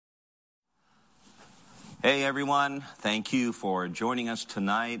Hey everyone, thank you for joining us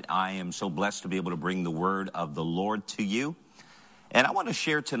tonight. I am so blessed to be able to bring the word of the Lord to you. And I want to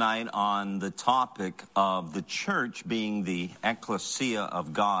share tonight on the topic of the church being the Ekklesia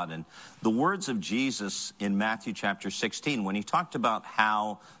of God. And the words of Jesus in Matthew chapter 16, when he talked about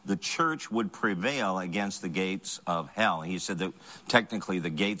how the church would prevail against the gates of hell. He said that technically the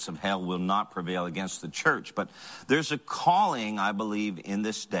gates of hell will not prevail against the church. But there's a calling, I believe, in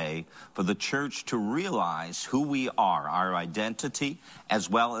this day for the church to realize who we are, our identity, as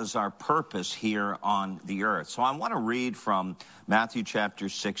well as our purpose here on the earth. So I want to read from Matthew chapter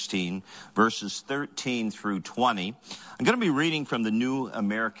 16, verses 13 through 20. I'm going to be reading from the New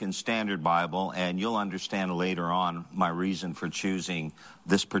American Standard Bible, and you'll understand later on my reason for choosing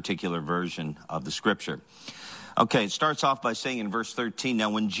this particular version of the scripture. Okay, it starts off by saying in verse 13,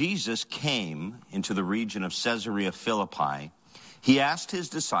 "Now when Jesus came into the region of Caesarea Philippi, he asked his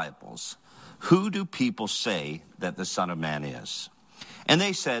disciples, 'Who do people say that the Son of Man is?' And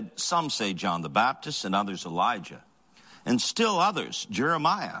they said, 'Some say John the Baptist, and others Elijah, and still others,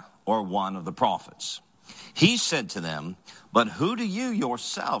 Jeremiah, or one of the prophets.' He said to them, 'But who do you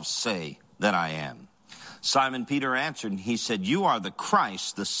yourselves say that I am?' Simon Peter answered, and he said, 'You are the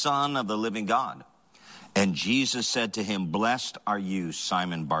Christ, the Son of the living God.' And Jesus said to him, 'Blessed are you,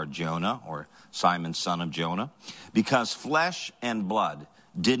 Simon Bar-Jonah,' or Simon, son of Jonah, 'because flesh and blood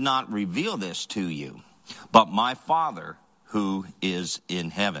did not reveal this to you, but my Father who is in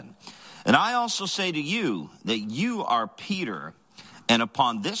heaven. And I also say to you that you are Peter, and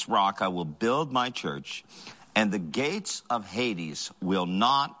upon this rock I will build my church, and the gates of Hades will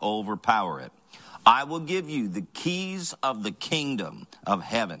not overpower it. I will give you the keys of the kingdom of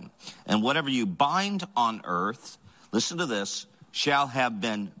heaven, and whatever you bind on earth," listen to this, "shall have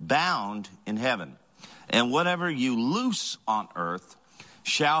been bound in heaven, and whatever you loose on earth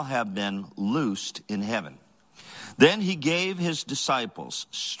shall have been loosed in heaven." Then he gave his disciples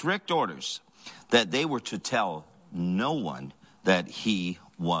strict orders that they were to tell no one that he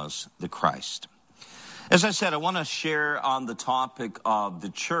was the Christ. As I said, I want to share on the topic of the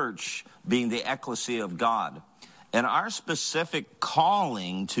church being the Ekklesia of God and our specific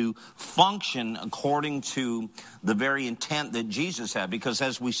calling to function according to the very intent that Jesus had. Because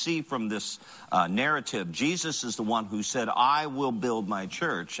as we see from this narrative, Jesus is the one who said, "I will build my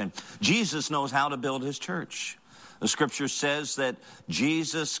church." And Jesus knows how to build his church. The scripture says that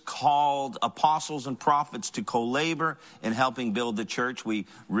Jesus called apostles and prophets to co-labor in helping build the church. We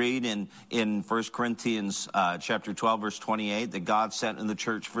read in 1 Corinthians chapter 12, verse 28, that God sent in the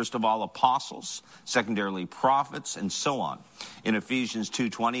church, first of all, apostles, secondarily prophets, and so on. In Ephesians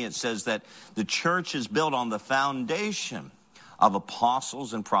 2:20, it says that the church is built on the foundation of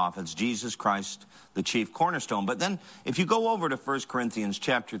apostles and prophets, Jesus Christ, the chief cornerstone. But then if you go over to 1 Corinthians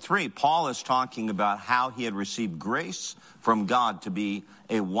chapter 3, Paul is talking about how he had received grace from God to be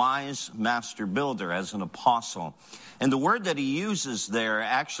a wise master builder as an apostle. And the word that he uses there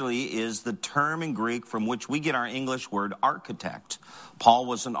actually is the term in Greek from which we get our English word architect. Paul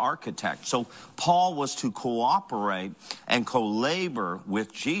was an architect. So Paul was to cooperate and co-labor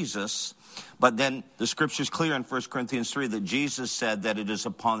with Jesus. But then the scripture is clear in 1 Corinthians 3 that Jesus said that it is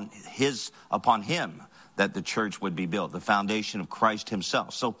upon him that the church would be built, the foundation of Christ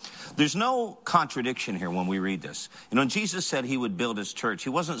himself. So there's no contradiction here when we read this. You know, Jesus said he would build his church. He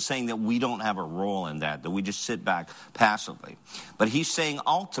wasn't saying that we don't have a role in that we just sit back passively. But he's saying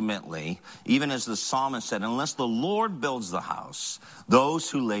ultimately, even as the psalmist said, unless the Lord builds the house, those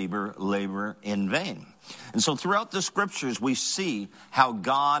who labor in vain. And so throughout the scriptures, we see how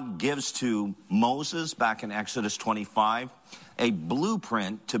God gives to Moses back in Exodus 25 a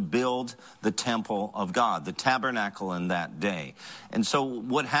blueprint to build the temple of God, the tabernacle in that day. And so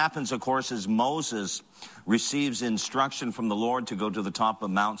what happens, of course, is Moses receives instruction from the Lord to go to the top of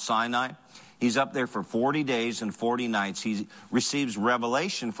Mount Sinai. He's up there for 40 days and 40 nights. He receives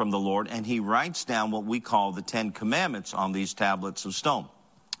revelation from the Lord, and he writes down what we call the 10 Commandments on these tablets of stone.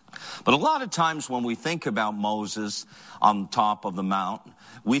 But a lot of times when we think about Moses on top of the mount,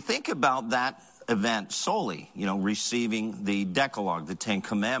 we think about that event solely, receiving the Decalogue, the 10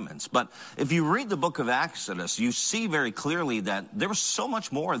 Commandments. But if you read the book of Exodus, you see very clearly that there was so much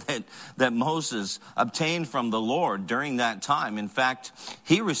more that Moses obtained from the Lord during that time. In fact,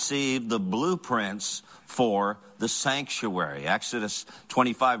 he received the blueprints for the sanctuary. Exodus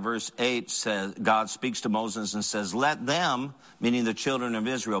 25 verse 8 says, God speaks to Moses and says, "Let them," meaning the children of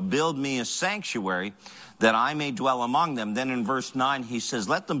Israel, "build me a sanctuary that I may dwell among them." Then in verse 9 he says,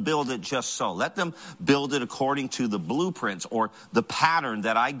 "Let them build it just so. Let them build it according to the blueprints or the pattern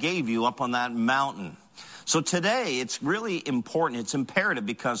that I gave you up on that mountain." So today, it's really important, it's imperative,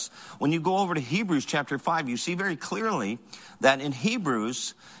 because when you go over to Hebrews chapter 5, you see very clearly that in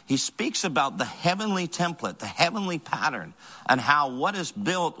Hebrews, he speaks about the heavenly template, the heavenly pattern, and how what is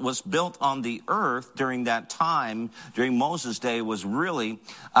built was built on the earth during that time, during Moses' day, was really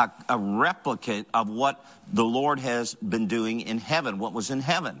a replicate of what the Lord has been doing in heaven, what was in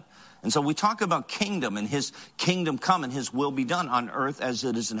heaven. And so we talk about kingdom and his kingdom come and his will be done on earth as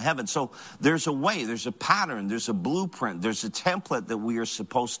it is in heaven. So there's a way, there's a pattern, there's a blueprint, there's a template that we are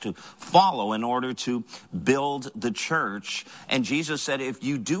supposed to follow in order to build the church. And Jesus said, if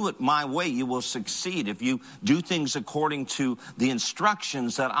you do it my way, you will succeed. If you do things according to the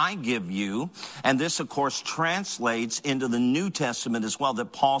instructions that I give you. And this, of course, translates into the New Testament as well,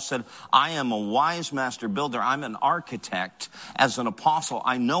 that Paul said, I am a wise master builder. I'm an architect. As an apostle,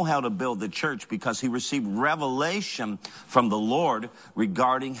 I know how to build the church, because he received revelation from the Lord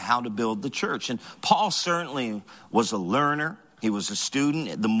regarding how to build the church. And Paul certainly was a learner. He was a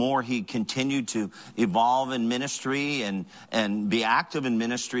student. The more he continued to evolve in ministry and be active in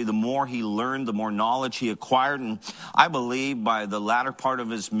ministry, the more he learned, the more knowledge he acquired. And I believe by the latter part of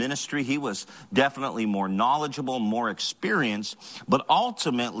his ministry, he was definitely more knowledgeable, more experienced. But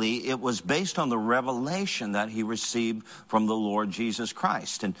ultimately, it was based on the revelation that he received from the Lord Jesus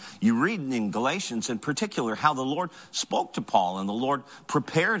Christ. And you read in Galatians in particular how the Lord spoke to Paul, and the Lord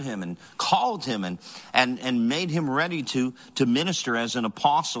prepared him and called him and made him ready to minister as an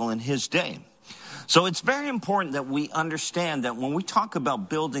apostle in his day. So it's very important that we understand that when we talk about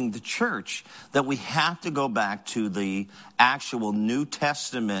building the church, that we have to go back to the actual New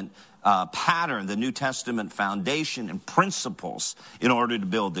Testament pattern, the New Testament foundation and principles in order to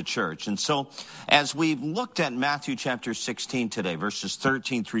build the church. And so as we've looked at Matthew chapter 16 today, verses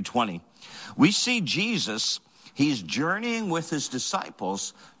 13 through 20, we see Jesus. He's journeying with his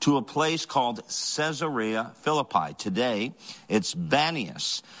disciples to a place called Caesarea Philippi. Today, it's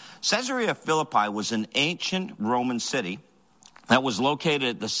Banias. Caesarea Philippi was an ancient Roman city that was located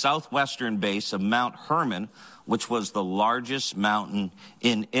at the southwestern base of Mount Hermon, which was the largest mountain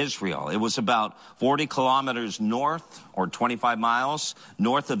in Israel. It was about 40 kilometers north, or 25 miles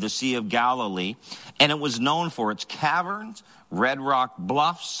north of the Sea of Galilee, and it was known for its caverns, red rock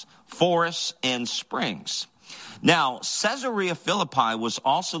bluffs, forests, and springs. Now, Caesarea Philippi was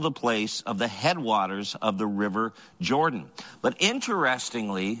also the place of the headwaters of the river Jordan. But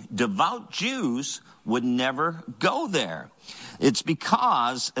interestingly, devout Jews would never go there. It's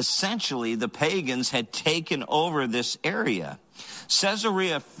because, essentially, the pagans had taken over this area.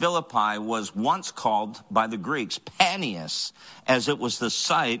 Caesarea Philippi was once called by the Greeks Panias, as it was the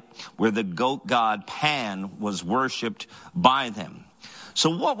site where the goat god Pan was worshipped by them.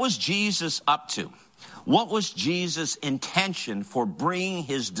 So what was Jesus up to? What was Jesus' intention for bringing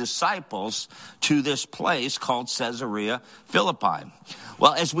his disciples to this place called Caesarea Philippi?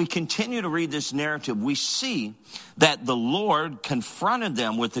 Well, as we continue to read this narrative, we see that the Lord confronted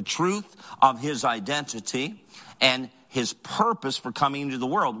them with the truth of his identity and his purpose for coming into the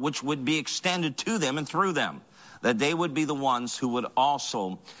world, which would be extended to them and through them, that they would be the ones who would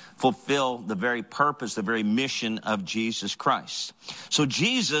also fulfill the very purpose, the very mission of Jesus Christ. So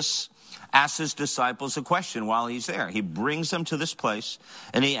Jesus asks his disciples a question while he's there. He brings them to this place,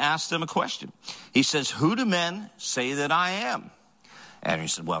 and he asks them a question. He says, who do men say that I am? And he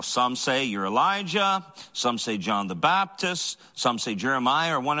said, well, some say you're Elijah, some say John the Baptist, some say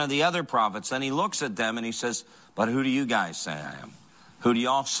Jeremiah or one of the other prophets. Then he looks at them and he says, but who do you guys say I am? Who do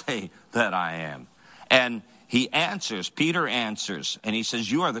y'all say that I am? And he answers, Peter answers, and he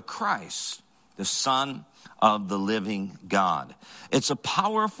says, you are the Christ, the Son of the living God. It's a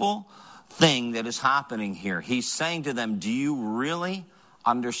powerful thing that is happening here. He's saying to them, do you really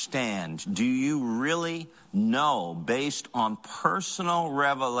understand? Do you really know, based on personal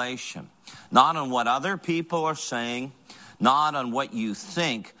revelation, not on what other people are saying, not on what you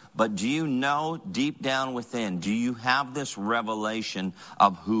think, but do you know deep down within, do you have this revelation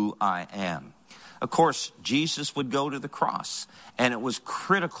of who I am? Of course, Jesus would go to the cross, and it was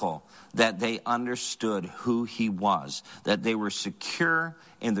critical that they understood who he was, that they were secure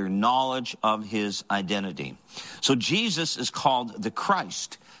in their knowledge of his identity. So Jesus is called the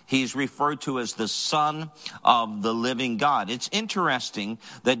Christ. He's referred to as the Son of the living God. It's interesting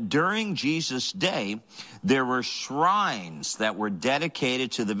that during Jesus' day, there were shrines that were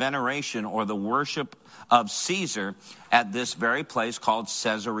dedicated to the veneration or the worship of Caesar at this very place called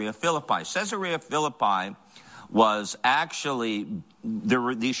Caesarea Philippi. Caesarea Philippi was actually there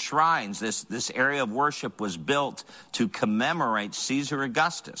were these shrines. This area of worship was built to commemorate Caesar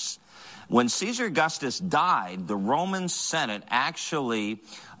Augustus. When Caesar Augustus died, the Roman Senate actually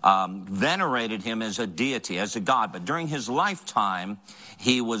venerated him as a deity, as a god. But during his lifetime,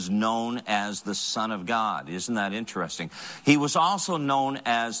 he was known as the Son of God. Isn't that interesting? He was also known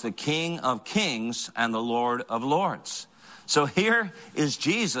as the King of Kings and the Lord of Lords. So here is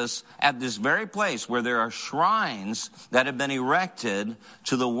Jesus at this very place where there are shrines that have been erected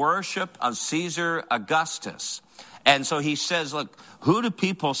to the worship of Caesar Augustus. And so he says, look, who do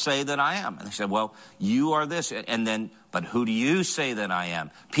people say that I am? And they said, well, you are this. And then, but who do you say that I am?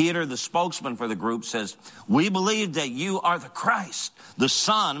 Peter, the spokesman for the group, says, we believe that you are the Christ, the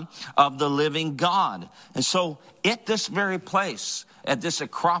Son of the living God. And so at this very place, at this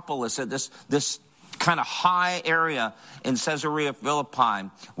Acropolis, at this kind of high area in Caesarea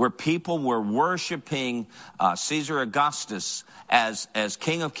Philippi, where people were worshiping Caesar Augustus as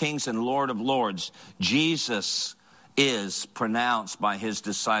King of Kings and Lord of Lords, Jesus is pronounced by his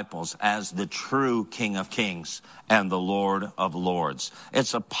disciples as the true King of Kings and the Lord of Lords.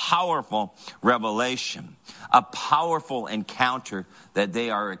 It's a powerful revelation, a powerful encounter that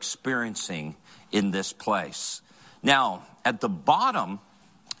they are experiencing in this place. Now, at the bottom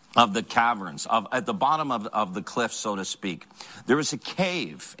of the caverns, at the bottom of the cliff, so to speak, there was a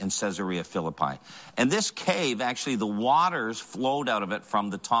cave in Caesarea Philippi. And this cave, actually, the waters flowed out of it from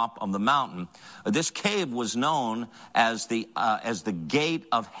the top of the mountain. This cave was known as the gate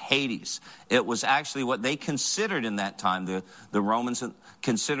of Hades. It was actually what they considered in that time. The Romans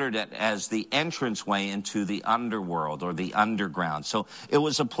considered it as the entranceway into the underworld or the underground. So it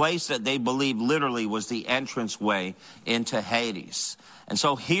was a place that they believed literally was the entranceway into Hades. And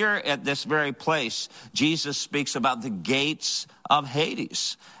so here at this very place, Jesus speaks about the gates of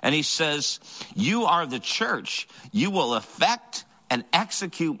Hades. And he says, you are the church. You will effect and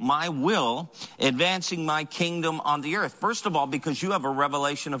execute my will, advancing my kingdom on the earth. First of all, because you have a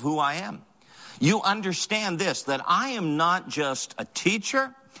revelation of who I am. You understand this, that I am not just a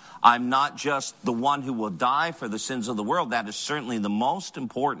teacher. I'm not just the one who will die for the sins of the world. That is certainly the most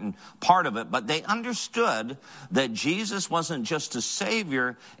important part of it. But they understood that Jesus wasn't just a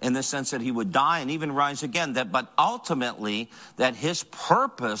savior in the sense that he would die and even rise again, but ultimately that his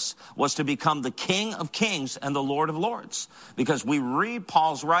purpose was to become the King of Kings and the Lord of Lords. Because we read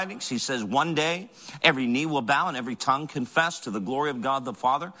Paul's writings, he says one day every knee will bow and every tongue confess to the glory of God the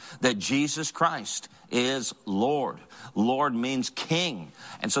Father that Jesus Christ is Lord. Lord means king.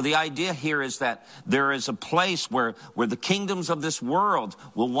 And so the idea here is that there is a place where the kingdoms of this world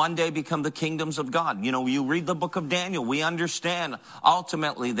will one day become the kingdoms of God. You know, you read the book of Daniel, we understand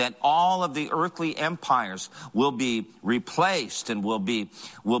ultimately that all of the earthly empires will be replaced and will be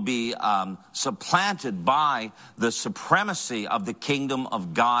supplanted by the supremacy of the kingdom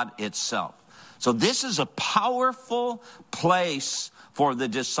of God itself. So this is a powerful place for the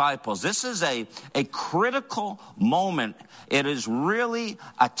disciples. This is a critical moment. It is really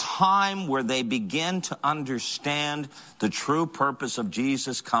a time where they begin to understand the true purpose of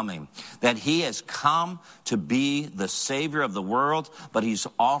Jesus coming. That he has come to be the Savior of the world, but he's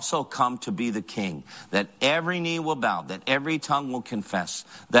also come to be the King. That every knee will bow, that every tongue will confess,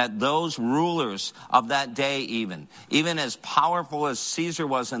 that those rulers of that day even as powerful as Caesar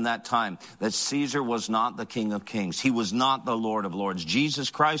was in that time, that Caesar was not the King of Kings. He was not the Lord of Lords. Jesus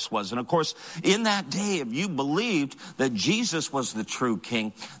Christ was. And of course, in that day, if you believed that Jesus was the true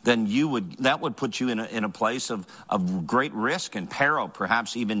King, then that would put you in a place of great risk and peril,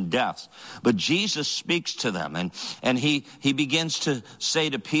 perhaps even death. But Jesus speaks to them, and he begins to say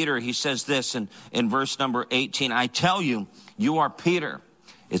to Peter, he says this in verse number 18, I tell you, you are Peter.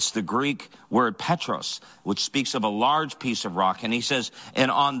 It's the Greek word Petros, which speaks of a large piece of rock. And he says,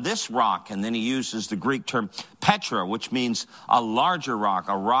 and on this rock, and then he uses the Greek term Petra, which means a larger rock,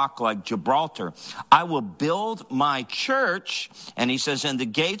 a rock like Gibraltar. I will build my church. And he says, in the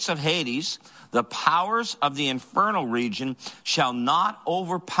gates of Hades, the powers of the infernal region shall not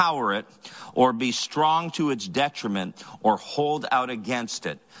overpower it or be strong to its detriment or hold out against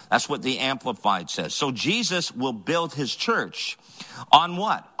it. That's what the Amplified says. So Jesus will build his church. On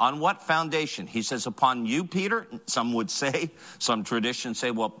what? On what foundation? He says, upon you, Peter. Some would say, some traditions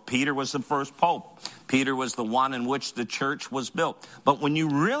say, well, Peter was the first pope. Peter was the one in which the church was built. But when you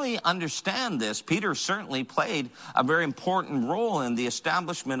really understand this, Peter certainly played a very important role in the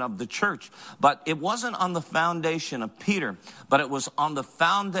establishment of the church. But it wasn't on the foundation of Peter, but it was on the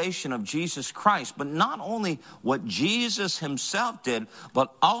foundation of Jesus Christ. But not only what Jesus himself did,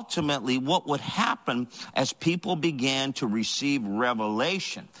 but ultimately what would happen as people began to receive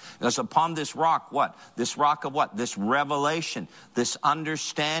revelation. Because upon this rock, what? This rock of what? This revelation, this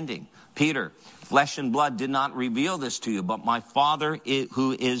understanding. Peter, flesh and blood did not reveal this to you, but my Father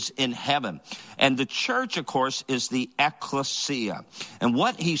who is in heaven. And the church, of course, is the Ekklesia. And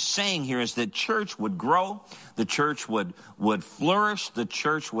what he's saying here is that church would grow, the church would flourish, the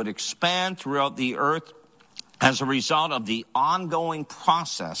church would expand throughout the earth as a result of the ongoing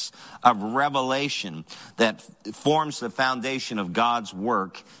process of revelation that forms the foundation of God's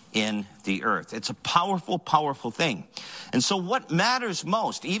work in the earth. It's a powerful, powerful thing. And so what matters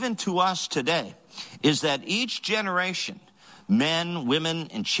most, even to us today, is that each generation, men, women,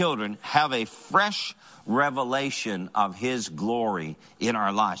 and children, have a fresh revelation of his glory in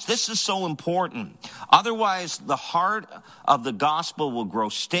our lives. This is so important. Otherwise, the heart of the gospel will grow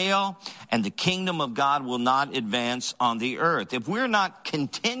stale and the kingdom of God will not advance on the earth. If we're not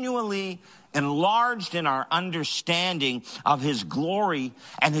continually enlarged in our understanding of his glory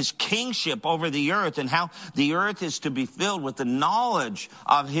and his kingship over the earth and how the earth is to be filled with the knowledge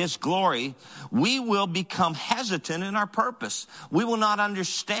of his glory, we will become hesitant in our purpose. We will not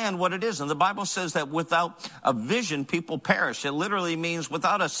understand what it is. And the Bible says that without a vision, people perish. It literally means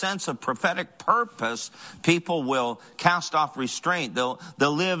without a sense of prophetic purpose, people will cast off restraint. They'll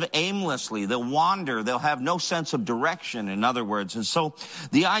live aimlessly. They'll wander. They'll have no sense of direction, in other words. And so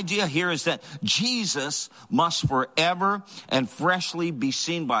the idea here is that Jesus must forever and freshly be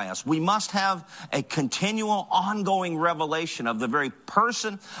seen by us. We must have a continual, ongoing revelation of the very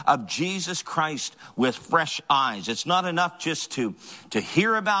person of Jesus Christ with fresh eyes. It's not enough just to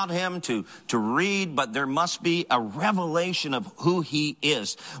hear about him, to read, but there must be a revelation of who he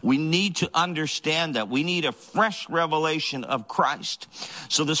is. We need to understand that. We need a fresh revelation of Christ.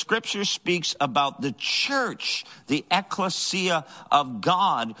 So the scripture speaks about the church, the Ekklesia of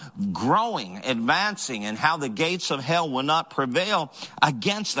God, growing, advancing, and how the gates of hell will not prevail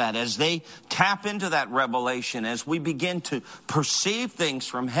against that as they tap into that revelation, as we begin to perceive things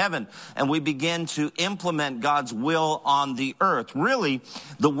from heaven and we begin to implement God's will on the earth. Really,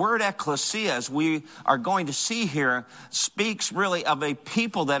 the word Ekklesia, as we are going to see here, speaks really of a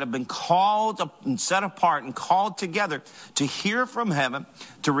people that have been called and set apart and called together to hear from heaven,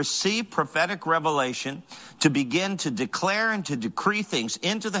 to receive prophetic revelation, to begin to declare and to decree things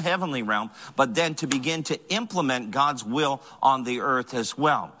into the heavenly realm, but then to begin to implement God's will on the earth as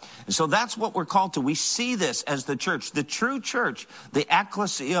well. And so that's what we're called to. We see this as the church. The true church, the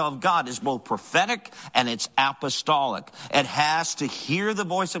Ekklesia of God, is both prophetic and it's apostolic. It has to hear the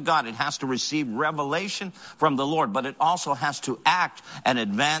voice of God. It has to receive revelation from the Lord, but it also has to act and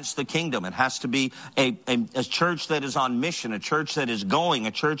advance the kingdom. It has to be a church that is on mission, a church that is going,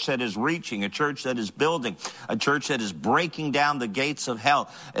 a church that is reaching, a church that is building, a church that is breaking down the gates of hell,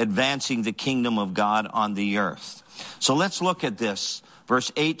 advancing the kingdom of God on the earth. So let's look at this.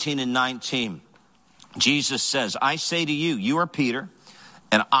 Verse 18 and 19. Jesus says, I say to you, you are Peter,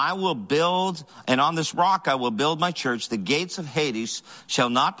 and I will build, and on this rock I will build my church. The gates of Hades shall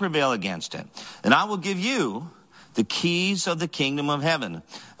not prevail against it. And I will give you the keys of the kingdom of heaven.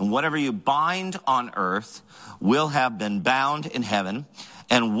 And whatever you bind on earth will have been bound in heaven.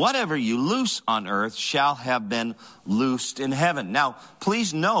 And whatever you loose on earth shall have been loosed in heaven. Now,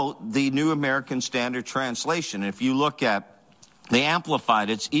 please note the New American Standard Translation. If you look at the Amplified,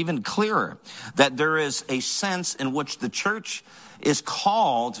 it's even clearer that there is a sense in which the church is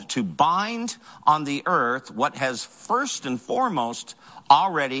called to bind on the earth what has first and foremost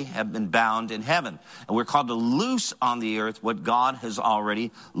already have been bound in heaven. And we're called to loose on the earth what God has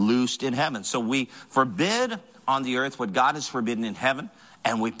already loosed in heaven. So we forbid on the earth what God has forbidden in heaven,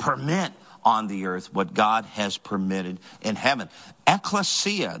 and we permit on the earth what God has permitted in heaven.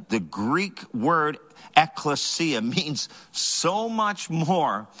 Ekklesia, the Greek word ekklesia, means so much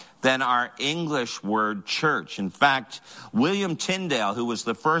more than our English word church. In fact, William Tyndale, who was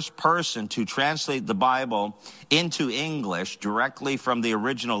the first person to translate the Bible into English directly from the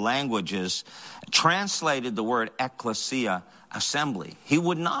original languages, translated the word ekklesia, assembly. He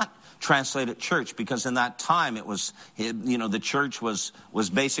would not translate it church, because in that time it was, the church was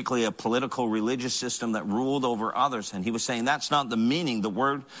basically a political religious system that ruled over others. And he was saying that's not the meaning. The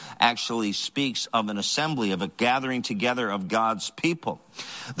word actually speaks of an assembly, of a gathering together of God's people.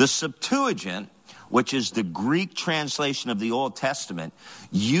 The Septuagint, which is the Greek translation of the Old Testament,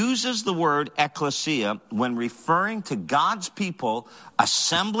 uses the word ekklesia when referring to God's people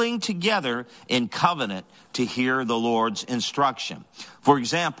assembling together in covenant to hear the Lord's instruction. For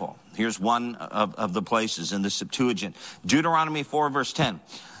example, here's one of the places in the Septuagint. Deuteronomy 4, verse 10.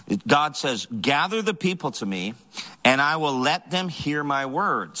 God says, gather the people to me, and I will let them hear my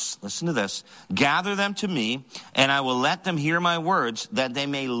words. Listen to this. Gather them to me, and I will let them hear my words, that they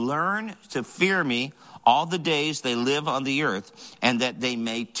may learn to fear me all the days they live on the earth, and that they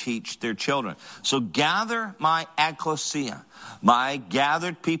may teach their children. So gather my ekklesia, my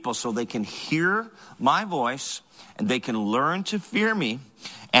gathered people, so they can hear my voice, and they can learn to fear me,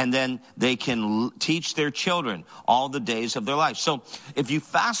 and then they can teach their children all the days of their life. So if you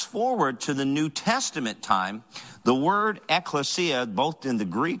fast forward to the New Testament time, the word ekklesia, both in the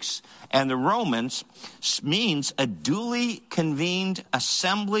Greeks and the Romans, means a duly convened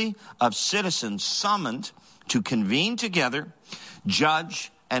assembly of citizens summoned to convene together,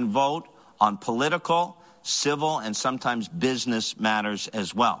 judge, and vote on political, civil, and sometimes business matters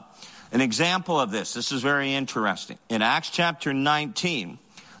as well. An example of this is very interesting. In Acts chapter 19,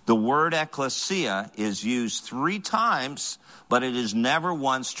 the word ekklesia is used 3 times, but it is never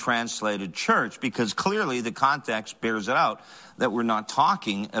once translated church, because clearly the context bears it out that we're not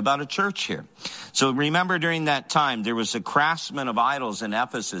talking about a church here. So remember, during that time, there was a craftsman of idols in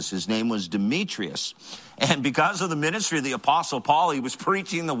Ephesus. His name was Demetrius. And because of the ministry of the Apostle Paul, he was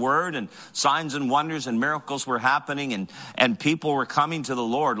preaching the word, and signs and wonders and miracles were happening, and people were coming to the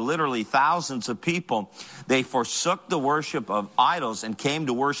Lord, literally thousands of people. They forsook the worship of idols and came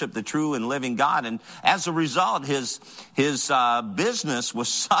to worship the true and living God. And as a result, his business was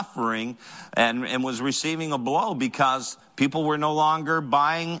suffering and was receiving a blow, because people were no longer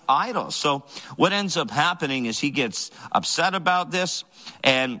buying idols. So what ends up happening is he gets upset about this,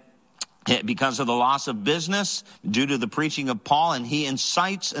 and because of the loss of business due to the preaching of Paul, and he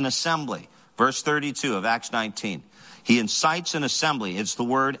incites an assembly. Verse 32 of Acts 19. He incites an assembly. It's the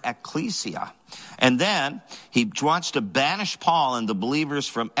word ekklesia. And then he wants to banish Paul and the believers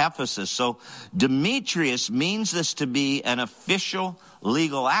from Ephesus. So Demetrius means this to be an official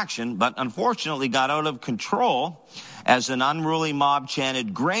legal action, but unfortunately got out of control as an unruly mob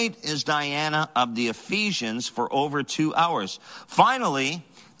chanted, "Great is Diana of the Ephesians," for over 2 hours. Finally,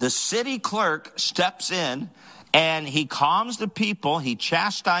 the city clerk steps in and he calms the people. He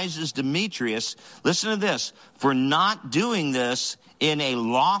chastises Demetrius, listen to this, for not doing this in a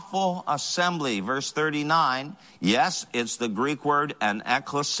lawful assembly. Verse 39, yes, it's the Greek word an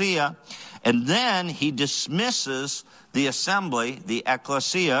ekklesia. And then he dismisses the assembly, the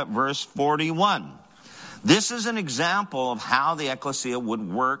ekklesia, verse 41. This is an example of how the ekklesia would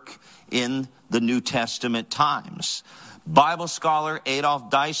work in the New Testament times. Bible scholar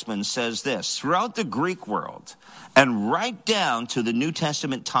Adolf Deisman says this: throughout the Greek world and right down to the New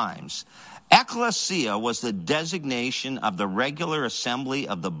Testament times, ekklesia was the designation of the regular assembly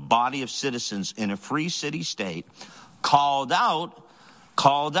of the body of citizens in a free city-state, called out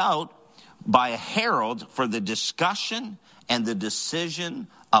by a herald for the discussion and the decision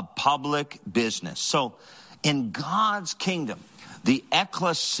of public business. So in God's kingdom, the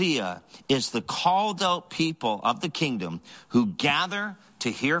ekklesia is the called out people of the kingdom who gather to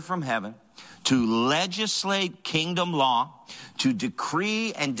hear from heaven, to legislate kingdom law, to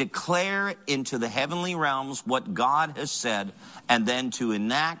decree and declare into the heavenly realms what God has said, and then to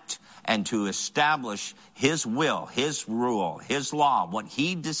enact and to establish his will, his rule, his law, what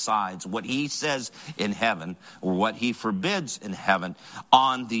he decides, what he says in heaven, or what he forbids in heaven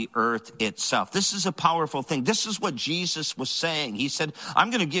on the earth itself. This is a powerful thing. This is what Jesus was saying. He said,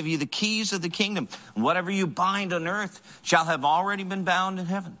 I'm going to give you the keys of the kingdom. Whatever you bind on earth shall have already been bound in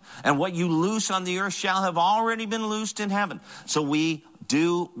heaven. And what you loose on the earth shall have already been loosed in heaven. So we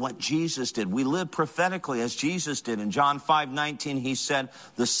do what Jesus did. We live prophetically as Jesus did. In John 5:19, he said,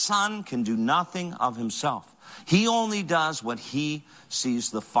 the Son can do nothing of himself. He only does what he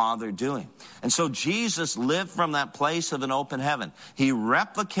sees the Father doing. And so Jesus lived from that place of an open heaven. He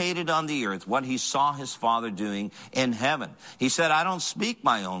replicated on the earth what he saw his Father doing in heaven. He said, I don't speak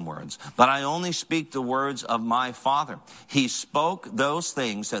my own words, but I only speak the words of my Father. He spoke those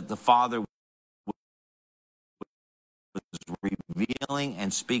things that the Father was revealing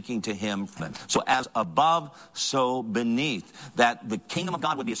and speaking to him. So as above, so beneath, that the kingdom of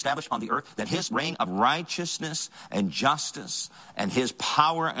God would be established on the earth, that his reign of righteousness and justice and his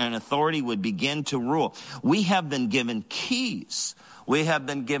power and authority would begin to rule. We have been given keys. we have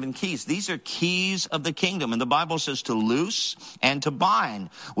been given keys. These are keys of the kingdom. And the Bible says to loose and to bind,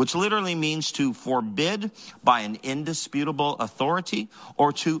 which literally means to forbid by an indisputable authority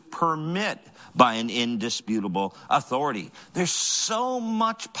or to permit by an indisputable authority. There's so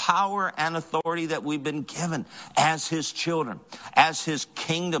much power and authority that we've been given as his children, as his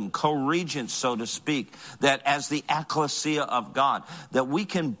kingdom co-regents, so to speak, that as the Ekklesia of God, that we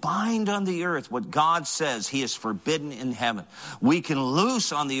can bind on the earth what God says he has forbidden in heaven. We can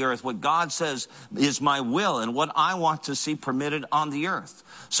loose on the earth what God says is my will and what I want to see permitted on the earth.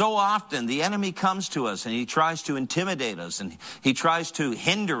 So often the enemy comes to us and he tries to intimidate us and he tries to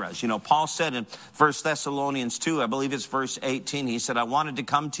hinder us. You know, Paul said in 1 Thessalonians 2, I believe it's verse 18, he said, I wanted to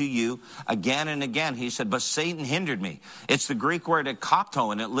come to you again and again. He said, but Satan hindered me. It's the Greek word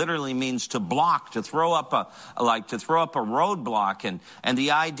ekopto, and it literally means to block, to throw up a roadblock. And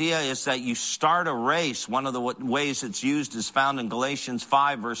the idea is that you start a race. One of the ways it's used is found in Galatians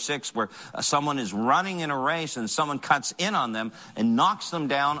 5, verse 6, where someone is running in a race and someone cuts in on them and knocks them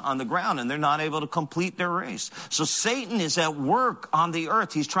down on the ground, and they're not able to complete their race. So Satan is at work on the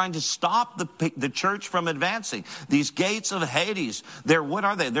earth. He's trying to stop the church from advancing. These gates of Hades, what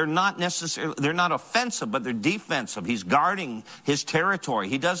are they? They're not offensive, but they're defensive. He's guarding his territory.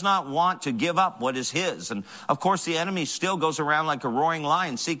 He does not want to give up what is his. And of course, the enemy still goes around like a roaring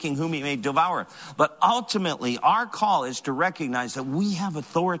lion, seeking whom he may devour. But ultimately, our call is to recognize that we have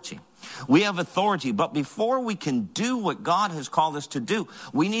authority. We have authority, but before we can do what God has called us to do,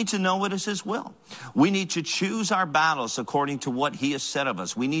 we need to know what is his will. We need to choose our battles according to what he has said of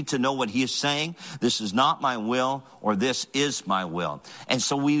us. We need to know what he is saying. This is not my will, or this is my will. And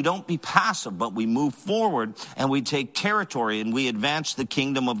so we don't be passive, but we move forward and we take territory and we advance the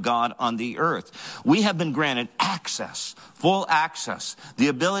kingdom of God on the earth. We have been granted access, full access, the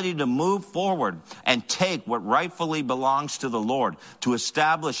ability to move forward and take what rightfully belongs to the Lord, to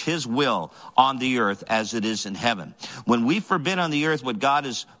establish his will on the earth as it is in heaven. When we forbid on the earth what God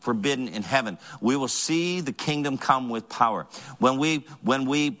has forbidden in heaven, we will see the kingdom come with power. When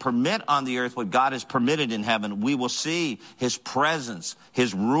we permit on the earth what God has permitted in heaven, we will see his presence,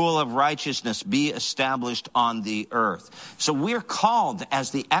 his rule of righteousness be established on the earth. So we're called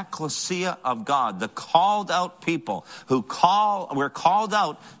as the Ekklesia of God, the called out people we're called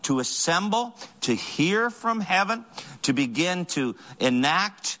out to assemble, to hear from heaven, to begin to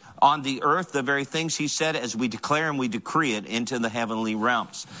enact on the earth the very things he said as we declare and we decree it into the heavenly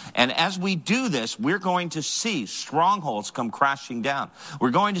realms. And as we do this, we're going to see strongholds come crashing down.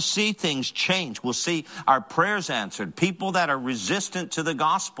 We're going to see things change. We'll see our prayers answered. People that are resistant to the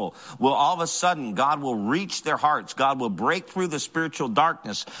gospel will all of a sudden, God will reach their hearts. God will break through the spiritual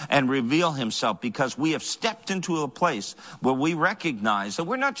darkness and reveal himself, because we have stepped into a place where we recognize that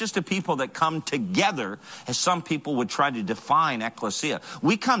we're not just a people that come together as some people would try to define Ekklesia.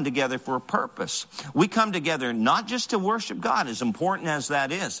 We come together for a purpose. We come together not just to worship God, as important as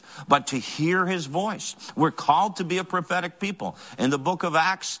that is, but to hear his voice. We're called to be a prophetic people. In the book of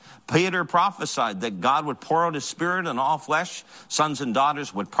Acts, Peter prophesied that God would pour out his spirit on all flesh. Sons and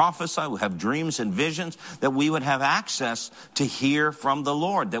daughters would prophesy, would have dreams and visions, that we would have access to hear from the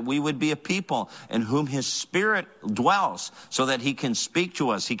Lord, that we would be a people in whom his spirit dwells, so that he can speak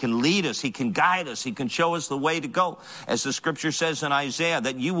to us, he can lead us, he can guide us, he can show us the way to go. As the scripture says in Isaiah,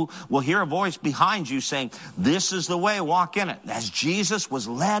 that you will hear a voice behind you saying, this is the way, walk in it. As Jesus was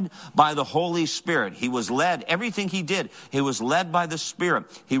led by the Holy Spirit, he was led, everything he did, he was led by the Spirit.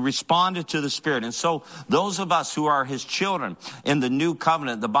 He responded to the Spirit. And so those of us who are his children in the new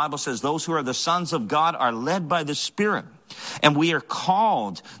covenant, the Bible says those who are the sons of God are led by the Spirit. And we are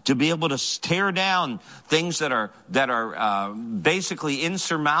called to be able to tear down things that are basically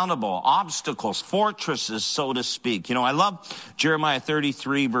insurmountable, obstacles, fortresses, so to speak. You know, I love Jeremiah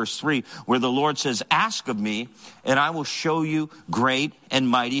 33, verse 3, where the Lord says, ask of me, and I will show you great and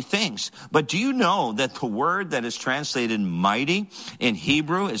mighty things. But do you know that the word that is translated mighty in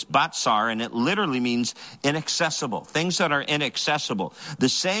Hebrew is batsar, and it literally means inaccessible, things that are inaccessible. The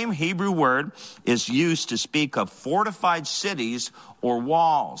same Hebrew word is used to speak of fortified cities or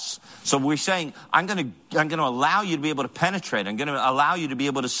walls. So we're saying, I'm going to allow you to be able to penetrate. I'm going to allow you to be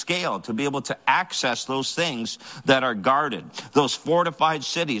able to scale, to be able to access those things that are guarded, those fortified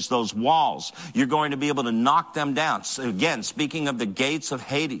cities, those walls. You're going to be able to knock them down. So again, speaking of the gates of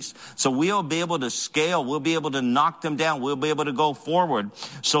Hades. So we'll be able to scale. We'll be able to knock them down. We'll be able to go forward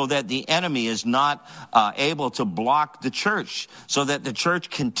so that the enemy is not able to block the church, so that the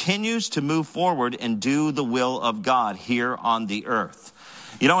church continues to move forward and do the will of God here on the earth.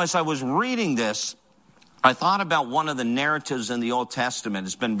 You know, as I was reading this, I thought about one of the narratives in the Old Testament.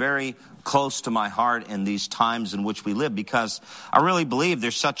 It's been very close to my heart in these times in which we live, because I really believe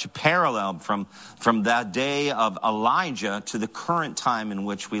there's such a parallel from that day of Elijah to the current time in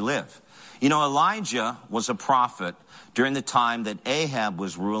which we live. You know, Elijah was a prophet during the time that Ahab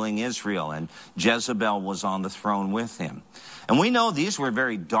was ruling Israel and Jezebel was on the throne with him. And we know these were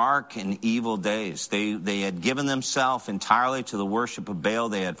very dark and evil days. They had given themselves entirely to the worship of Baal.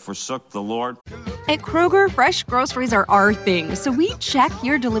 They had forsook the Lord. At Kroger, fresh groceries are our thing, so we check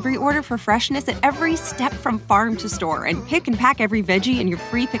your delivery order for freshness at every step from farm to store and pick and pack every veggie in your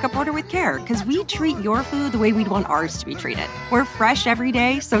free pickup order with care, because we treat your food the way we'd want ours to be treated. We're fresh every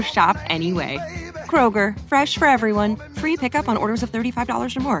day, so shop anyway. Kroger, fresh for everyone. Free pickup on orders of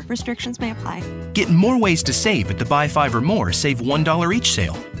 $35 or more. Restrictions may apply. Get more ways to save at the Buy 5 or More Save $1 each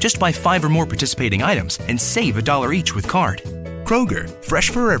sale. Just buy 5 or more participating items and save $1 each with card. Kroger, fresh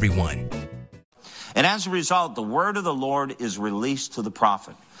for everyone. And as a result, the word of the Lord is released to the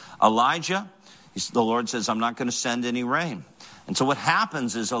prophet. Elijah, the Lord says, I'm not going to send any rain. And so what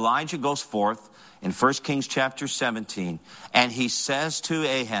happens is Elijah goes forth in 1 Kings chapter 17, and he says to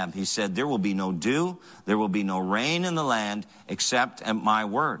Ahab, he said, there will be no dew, there will be no rain in the land except at my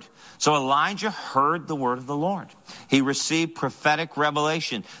word. So Elijah heard the word of the Lord. He received prophetic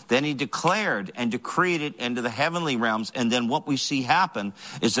revelation. Then he declared and decreed it into the heavenly realms. And then what we see happen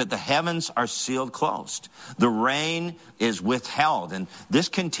is that the heavens are sealed closed. The rain is withheld. And this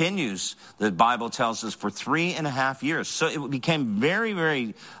continues, the Bible tells us, for 3.5 years. So it became very,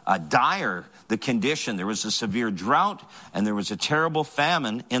 very dire, the condition. There was a severe drought and there was a terrible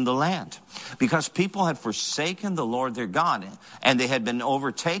famine in the land because people had forsaken the Lord their God and they had been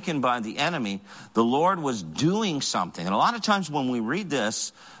overtaken by the enemy. The Lord was doing something. And a lot of times when we read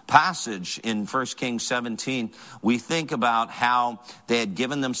this passage in 1 Kings 17, we think about how they had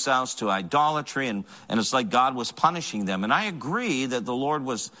given themselves to idolatry and it's like God was punishing them. And I agree that the Lord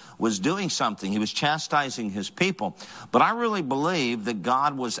was doing something. He was chastising his people. But I really believe that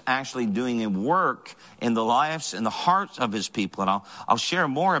God was actually doing a work in the lives and the hearts of his people. And I'll share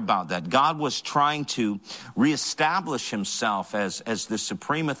more about that. God was trying to reestablish himself as the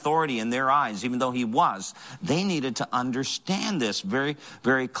supreme authority in their eyes, even though he was. They needed to understand this very,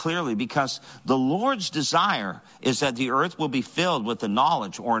 very clearly, because the Lord's desire is that the earth will be filled with the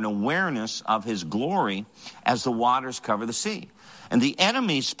knowledge or an awareness of his glory as the waters cover the sea. And the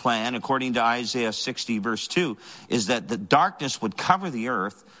enemy's plan, according to Isaiah 60 verse 2, is that the darkness would cover the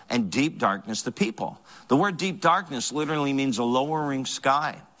earth and deep darkness the people. The word deep darkness literally means a lowering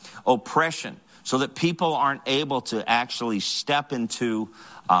sky, oppression, so that people aren't able to actually step into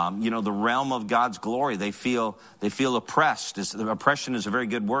the realm of God's glory. They feel oppressed. Oppression is a very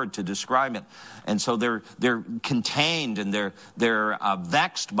good word to describe it. And so they're contained and they're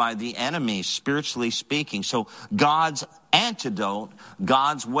vexed by the enemy, spiritually speaking. So God's antidote,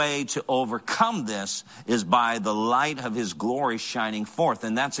 God's way to overcome this is by the light of his glory shining forth.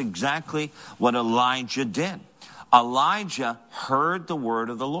 And that's exactly what Elijah did. Elijah heard the word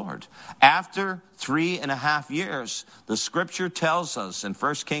of the Lord. After 3.5 years, the scripture tells us in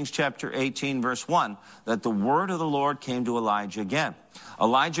 1 Kings chapter 18 verse 1 that the word of the Lord came to Elijah again.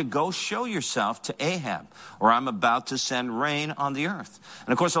 Elijah, go show yourself to Ahab, or I'm about to send rain on the earth.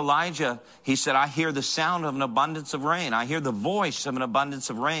 And of course, Elijah, he said, I hear the sound of an abundance of rain. I hear the voice of an abundance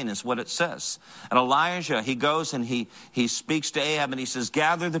of rain is what it says. And Elijah, he goes and he speaks to Ahab and he says,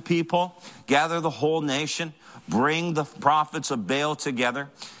 gather the people, gather the whole nation, bring the prophets of Baal together.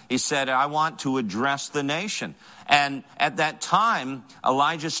 He said, I want to address the nation. And at that time,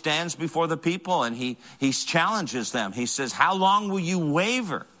 Elijah stands before the people and he challenges them. He says, how long will you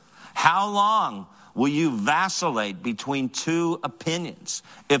waver? How long will you vacillate between two opinions?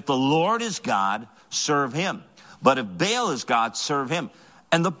 If the Lord is God, serve him. But if Baal is God, serve him.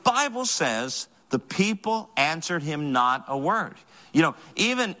 And the Bible says the people answered him not a word. You know,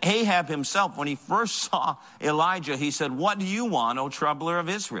 even Ahab himself, when he first saw Elijah, he said, what do you want, O troubler of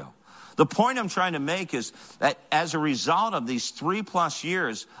Israel? The point I'm trying to make is that as a result of these 3+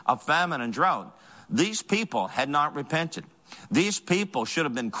 years of famine and drought, these people had not repented. These people should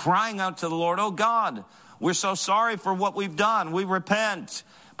have been crying out to the Lord, oh God, we're so sorry for what we've done. We repent.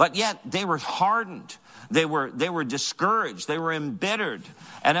 But yet they were hardened. They were discouraged. They were embittered.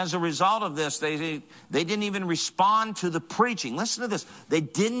 And as a result of this, they didn't even respond to the preaching. Listen to this. They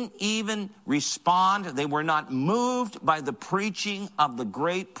didn't even respond. They were not moved by the preaching of the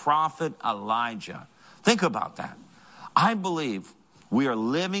great prophet Elijah. Think about that. I believe we are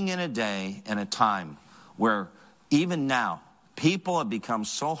living in a day and a time where even now People have become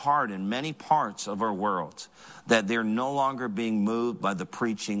so hard in many parts of our world that they're no longer being moved by the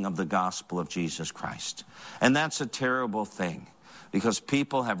preaching of the gospel of Jesus Christ. And that's a terrible thing, because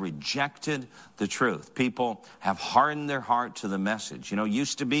people have rejected the truth. People have hardened their heart to the message.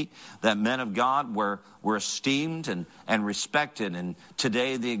 Used to be that men of God were esteemed and respected, and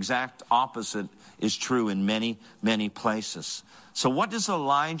today the exact opposite is true in many, many places. So what does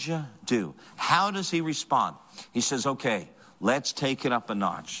Elijah do? How does he respond? He says, okay, let's take it up a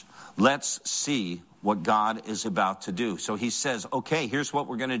notch. Let's see what God is about to do. So he says, okay, here's what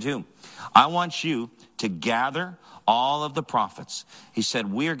we're going to do. I want you to gather all of the prophets. He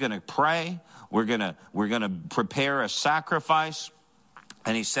said, we're going to pray. We're going to prepare a sacrifice.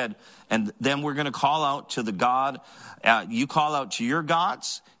 And he said, and then we're going to call out to the God. You call out to your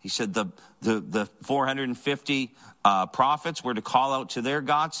gods. He said the 450 prophets were to call out to their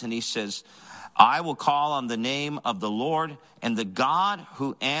gods. And he says, I will call on the name of the Lord, and the God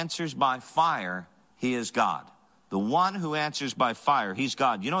who answers by fire, he is God. The one who answers by fire, he's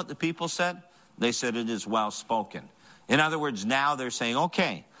God. You know what the people said? They said, it is well spoken. In other words, now they're saying,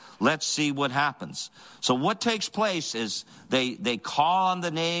 okay, let's see what happens. So what takes place is they call on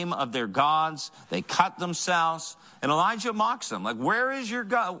the name of their gods. They cut themselves. And Elijah mocks them. Like, where is your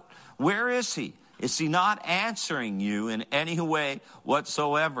God? Where is he? Is he not answering you in any way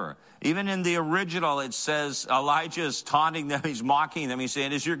whatsoever? Even in the original, it says Elijah is taunting them. He's mocking them. He's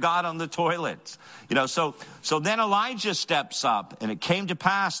saying, is your God on the toilet? So then Elijah steps up, and it came to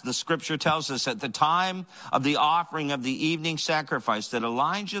pass, the scripture tells us, at the time of the offering of the evening sacrifice, that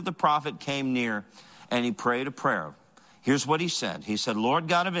Elijah the prophet came near, and he prayed a prayer. Here's what he said. He said, Lord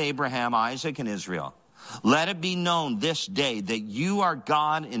God of Abraham, Isaac, and Israel, let it be known this day that you are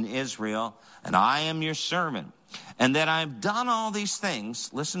God in Israel, and I am your servant, and that I have done all these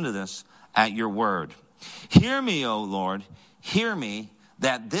things, listen to this, at your word. Hear me, O Lord, hear me,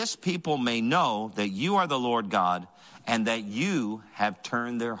 that this people may know that you are the Lord God, and that you have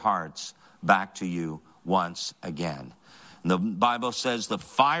turned their hearts back to you once again. And the Bible says the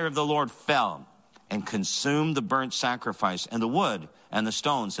fire of the Lord fell and consumed the burnt sacrifice and the wood and the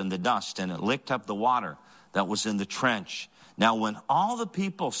stones and the dust, and it licked up the water that was in the trench. Now when all the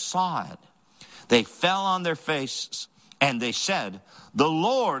people saw it, they fell on their faces, and they said, the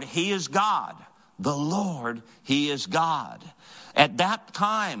Lord, he is God. The Lord, he is God. At that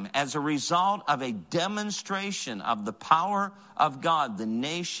time, as a result of a demonstration of the power of God, the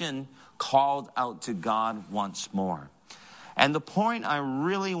nation called out to God once more. And the point I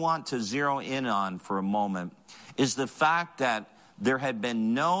really want to zero in on for a moment is the fact that there had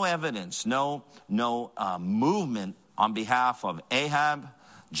been no evidence, no movement on behalf of Ahab,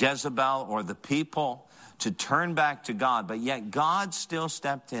 Jezebel, or the people to turn back to God, but yet God still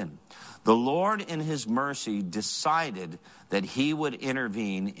stepped in. The Lord in his mercy decided that he would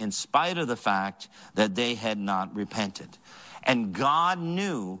intervene in spite of the fact that they had not repented. And God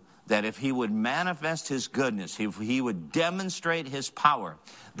knew that if he would manifest his goodness, if he would demonstrate his power,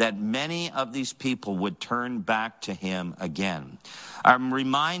 that many of these people would turn back to him again. I'm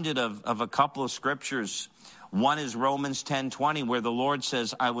reminded of a couple of scriptures. One is Romans 10:20, where the Lord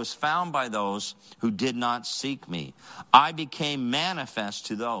says, I was found by those who did not seek me. I became manifest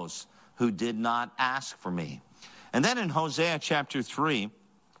to those who did not ask for me. And then in Hosea chapter 3,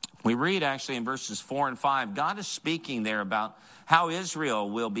 we read actually in verses 4 and 5, God is speaking there about how Israel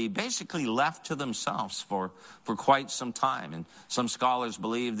will be basically left to themselves for quite some time. And some scholars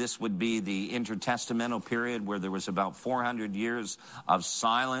believe this would be the intertestamental period where there was about 400 years of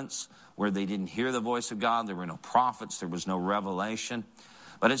silence, where they didn't hear the voice of God. There were no prophets. There was no revelation.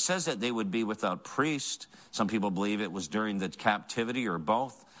 But it says that they would be without priest. Some people believe it was during the captivity or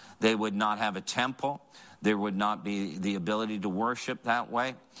both. They would not have a temple. There would not be the ability to worship that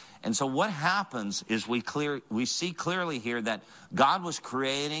way. And so what happens is we see clearly here that God was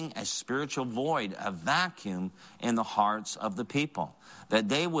creating a spiritual void, a vacuum in the hearts of the people. That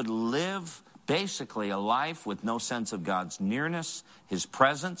they would live basically a life with no sense of God's nearness, his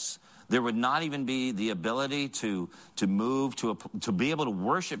presence. There would not even be the ability to move, to be able to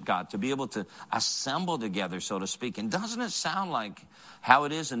worship God, to be able to assemble together, so to speak. And doesn't it sound like how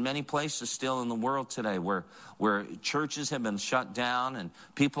it is in many places still in the world today, where churches have been shut down and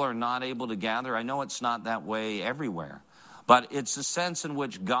people are not able to gather? I know it's not that way everywhere, but it's a sense in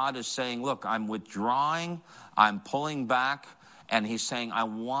which God is saying, look, I'm withdrawing, I'm pulling back, And he's saying,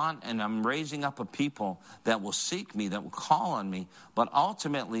 I'm raising up a people that will seek me, that will call on me. But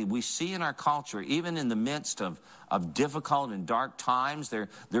ultimately, we see in our culture, even in the midst of difficult and dark times, there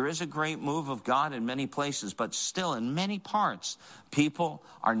is a great move of God in many places. But still, in many parts, people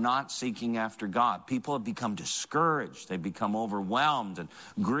are not seeking after God. People have become discouraged. They've become overwhelmed and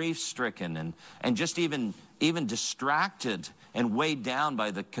grief-stricken and just even distracted and weighed down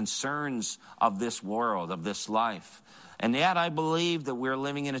by the concerns of this world, of this life. And yet I believe that we're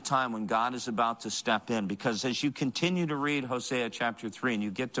living in a time when God is about to step in, because as you continue to read Hosea chapter 3 and you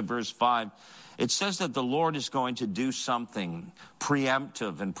get to verse 5, it says that the Lord is going to do something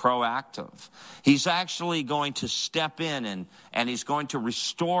preemptive and proactive. He's actually going to step in and he's going to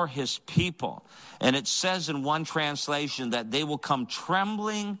restore his people. And it says in one translation that they will come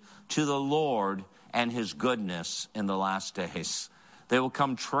trembling to the Lord and his goodness in the last days. They will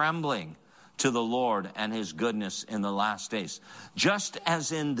come trembling to the Lord and his goodness in the last days. Just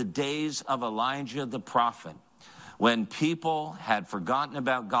as in the days of Elijah the prophet, when people had forgotten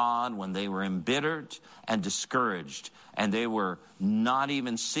about God, when they were embittered and discouraged, and they were not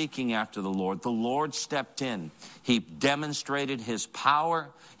even seeking after the Lord stepped in. He demonstrated his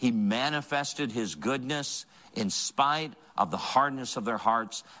power. He manifested his goodness in spite of the hardness of their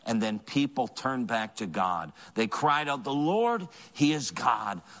hearts, and then people turned back to God. They cried out, "The Lord, he is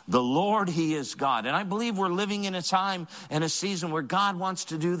God. The Lord, he is God." And I believe we're living in a time and a season where God wants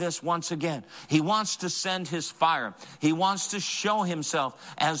to do this once again. He wants to send his fire. He wants to show himself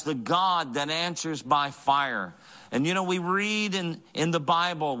as the God that answers by fire. And you know, we read in the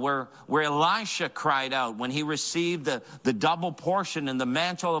Bible where Elisha cried out when he received the double portion and the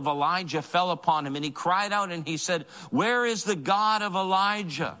mantle of Elijah fell upon him. And he cried out and he said, "Where is the God of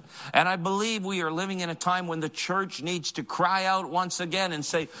Elijah?" And I believe we are living in a time when the church needs to cry out once again and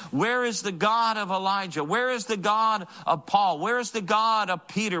say, "Where is the God of Elijah? Where is the God of Paul? Where is the God of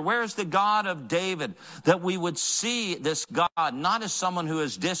Peter? Where is the God of David?" That we would see this God not as someone who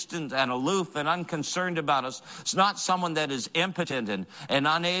is distant and aloof and unconcerned about us. It's not someone that is impotent and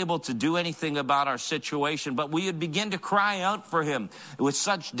unable to do anything about our situation, but we would begin to cry out for him with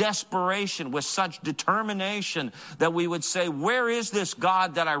such desperation, with such determination, that we would say, "Where is this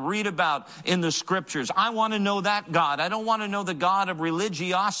God that I read about in the scriptures? I want to know that God. I don't want to know the God of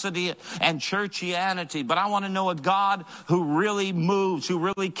religiosity and churchianity, but I want to know a God who really moves, who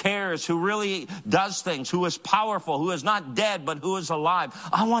really cares, who really does things, who is powerful, who is not dead, but who is alive.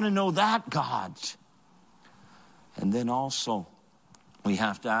 I want to know that God." And then also, we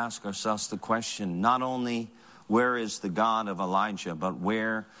have to ask ourselves the question, not only where is the God of Elijah, but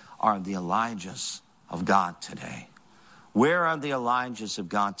where are the Elijahs of God today? Where are the Elijahs of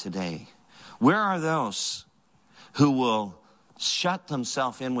God today? Where are those who will shut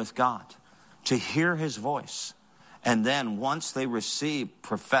themselves in with God to hear his voice? And then once they receive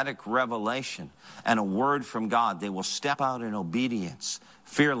prophetic revelation and a word from God, they will step out in obedience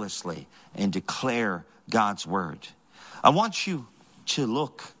fearlessly and declare God's word. I want you to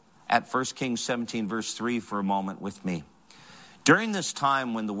look at 1 Kings 17 verse 3 for a moment with me. During this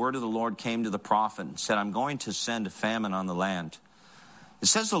time when the word of the Lord came to the prophet and said, "I'm going to send a famine on the land," it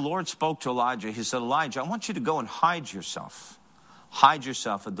says the Lord spoke to Elijah. He said, "Elijah, I want you to go and hide yourself. Hide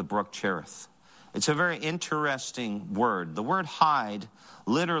yourself at the brook Cherith." It's a very interesting word. The word hide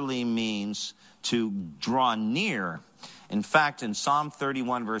literally means to draw near. In fact, in Psalm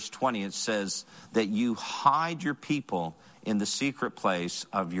 31, verse 20, it says that you hide your people in the secret place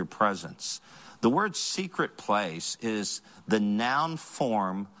of your presence. The word secret place is the noun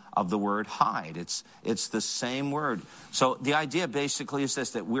form of the word hide. It's the same word. So the idea basically is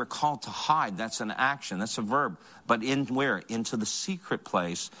this, that we're called to hide. That's an action. That's a verb. But in where? Into the secret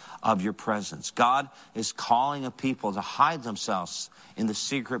place of your presence. God is calling a people to hide themselves in the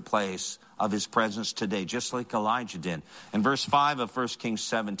secret place of his presence today, just like Elijah did. In verse 5 of 1 Kings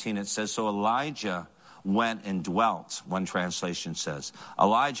 17, it says, so Elijah went and dwelt, one translation says.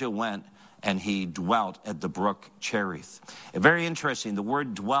 Elijah went and he dwelt at the brook Cherith. Very interesting. The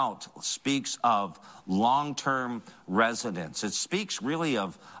word dwelt speaks of long-term residence. It speaks really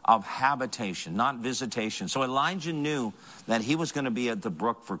of habitation, not visitation. So Elijah knew that he was going to be at the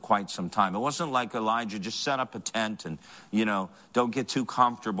brook for quite some time. It wasn't like Elijah just set up a tent and, don't get too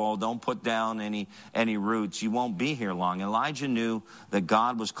comfortable. Don't put down any roots. You won't be here long. Elijah knew that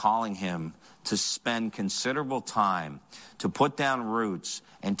God was calling him to spend considerable time, to put down roots,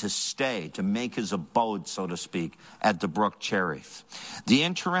 and to stay, to make his abode, so to speak, at the brook Cherith. The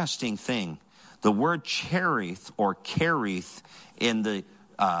interesting thing, the word Cherith or Kerith in the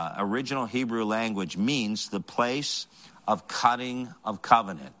original Hebrew language means the place of cutting of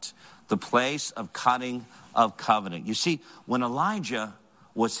covenant. The place of cutting of covenant. You see, when Elijah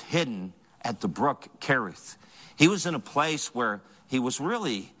was hidden at the brook Kerith, he was in a place where he was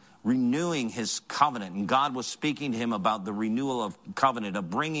really renewing his covenant. And God was speaking to him about the renewal of covenant, of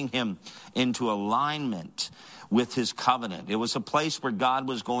bringing him into alignment with his covenant. It was a place where God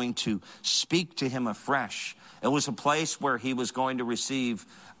was going to speak to him afresh. It was a place where he was going to receive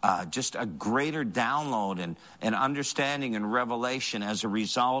just a greater download and understanding and revelation as a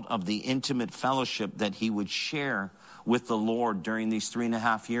result of the intimate fellowship that he would share with the Lord during these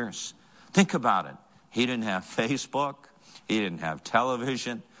 3.5 years. Think about it. He didn't have Facebook. He didn't have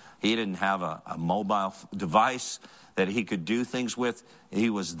television. He didn't have a mobile device that he could do things with. He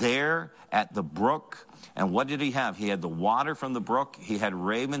was there at the brook. And what did he have? He had the water from the brook. He had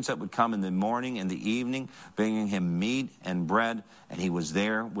ravens that would come in the morning and the evening, bringing him meat and bread. And he was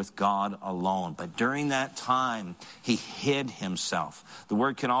there with God alone. But during that time, he hid himself. The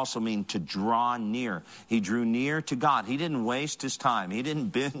word can also mean to draw near. He drew near to God. He didn't waste his time. He didn't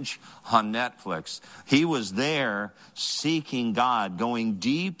binge on Netflix. He was there seeking God, going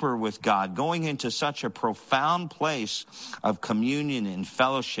deeper with God, going into such a profound place of communion and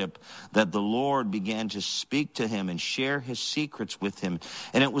fellowship that the Lord began to speak to him and share his secrets with him.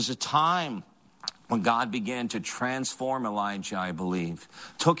 And it was a time when God began to transform Elijah, I believe,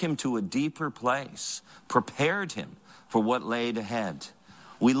 took him to a deeper place, prepared him for what laid ahead.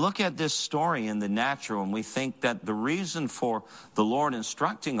 We look at this story in the natural and we think that the reason for the Lord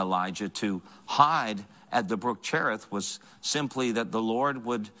instructing Elijah to hide at the brook Cherith was simply that the Lord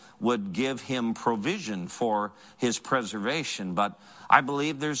would give him provision for his preservation. But I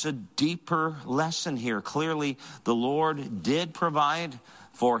believe there's a deeper lesson here. Clearly, the Lord did provide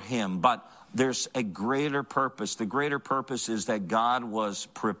for him, but there's a greater purpose. The greater purpose is that God was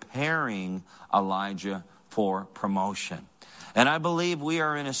preparing Elijah for promotion. And I believe we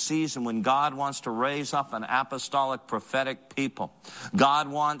are in a season when God wants to raise up an apostolic prophetic people. God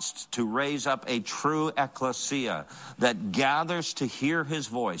wants to raise up a true Ekklesia that gathers to hear his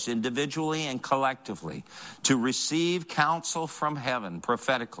voice individually and collectively, to receive counsel from heaven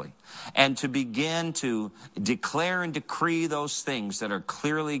prophetically, and to begin to declare and decree those things that are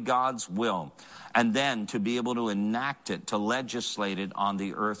clearly God's will, and then to be able to enact it, to legislate it on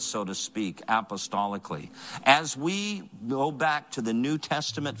the earth, so to speak, apostolically. As we go back to the New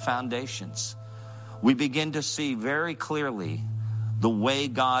Testament foundations, we begin to see very clearly the way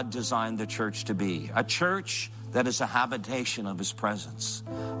God designed the church to be. A church that is a habitation of his presence.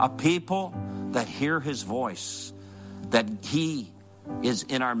 A people that hear his voice, that he is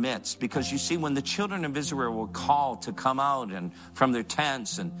in our midst. Because you see, when the children of Israel were called to come out and from their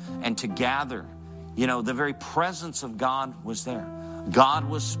tents and to gather, you know, the very presence of God was there. God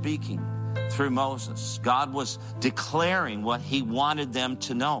was speaking through Moses. God was declaring what he wanted them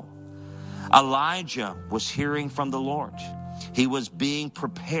to know. Elijah was hearing from the Lord. He was being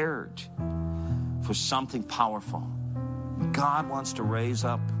prepared for something powerful. God wants to raise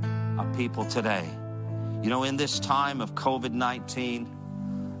up a people today. You know, in this time of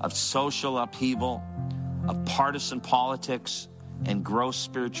COVID-19, of social upheaval, of partisan politics, and gross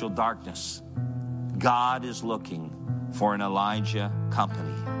spiritual darkness, God is looking for an Elijah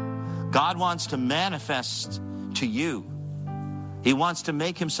company. God wants to manifest to you. He wants to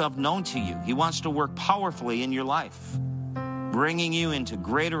make himself known to you. He wants to work powerfully in your life, bringing you into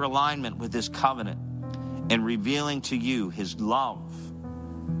greater alignment with his covenant and revealing to you his love,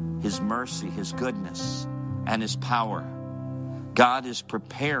 his mercy, his goodness, and his power. God is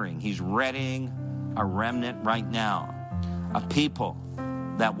preparing. He's readying a remnant right now, a people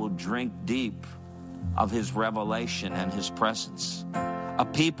that will drink deep of his revelation and his presence, a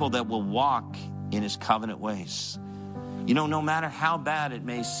people that will walk in his covenant ways. You know, no matter how bad it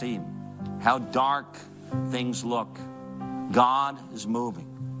may seem, how dark things look, God is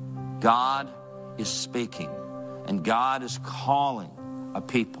moving. God is speaking. And God is calling a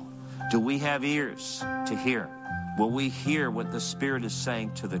people. Do we have ears to hear? Will we hear what the Spirit is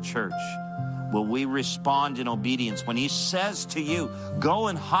saying to the church? Will we respond in obedience? When he says to you, go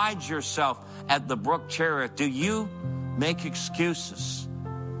and hide yourself at the brook Cherith, do you make excuses?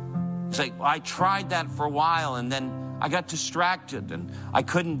 It's like, well, I tried that for a while and then I got distracted and I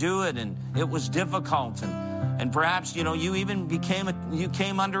couldn't do it and it was difficult. And perhaps, you know, you even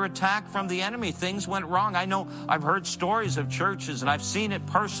came under attack from the enemy. Things went wrong. I know I've heard stories of churches and I've seen it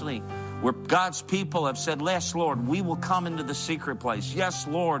personally where God's people have said, yes, Lord, we will come into the secret place. Yes,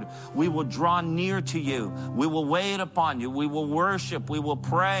 Lord, we will draw near to you. We will wait upon you. We will worship. We will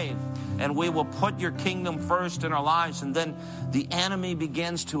pray. And we will put your kingdom first in our lives. And then the enemy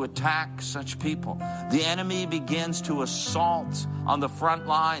begins to attack such people. The enemy begins to assault on the front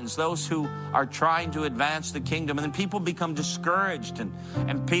lines, those who are trying to advance the kingdom. And then people become discouraged,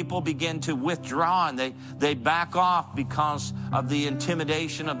 and people begin to withdraw, and they back off because of the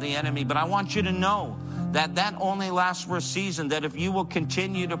intimidation of the enemy. But I want you to know that only lasts for a season, that if you will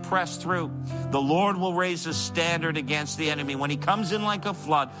continue to press through, the Lord will raise a standard against the enemy. When he comes in like a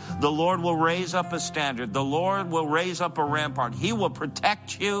flood, the Lord will raise up a standard. The Lord will raise up a rampart. He will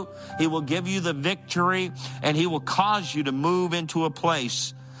protect you. He will give you the victory, and he will cause you to move into a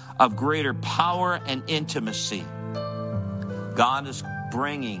place of greater power and intimacy. God is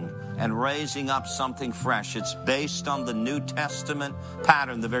bringing and raising up something fresh. It's based on the New Testament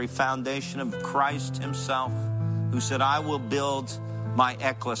pattern, the very foundation of Christ himself, who said, I will build my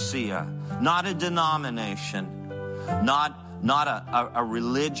Ekklesia, not a denomination, not a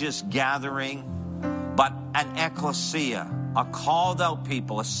religious gathering, but an Ekklesia, a called out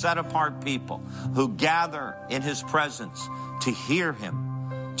people, a set apart people who gather in his presence to hear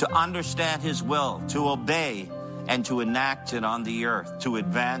him, to understand his will, to obey, and to enact it on the earth, to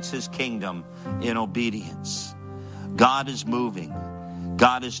advance his kingdom in obedience. God is moving.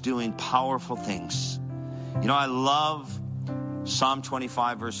 God is doing powerful things. You know, I love Psalm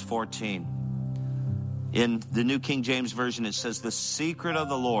 25, verse 14. In the New King James Version, it says, the secret of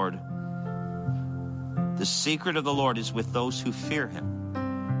the Lord is with those who fear him,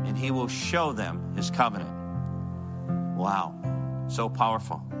 and he will show them his covenant. Wow, so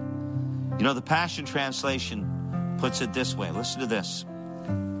powerful. You know, the Passion Translation puts it this way. Listen to this.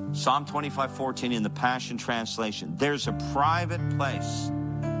 Psalm 25:14 in the Passion Translation. There's a private place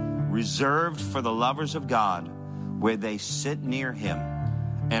reserved for the lovers of God where they sit near him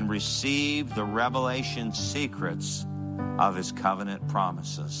and receive the revelation secrets of his covenant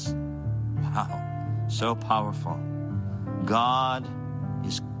promises. Wow, so powerful. God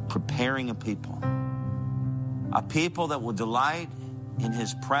is preparing a people that will delight in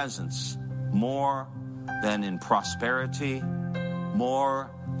his presence more than in prosperity,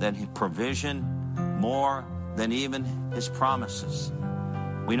 more than his provision, more than even his promises.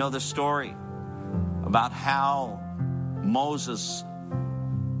 We know the story about how Moses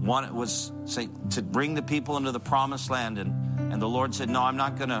was saying to bring the people into the promised land, and the Lord said, no, I'm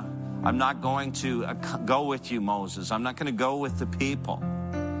not going to go with you, Moses. I'm not going to go with the people.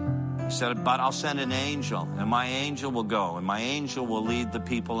 He said, but I'll send an angel, and my angel will go, and my angel will lead the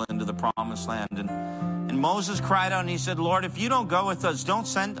people into the promised land. And Moses cried out and he said, Lord, if you don't go with us, don't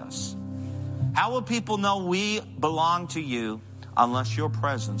send us. How will people know we belong to you unless your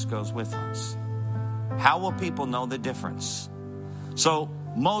presence goes with us? How will people know the difference? So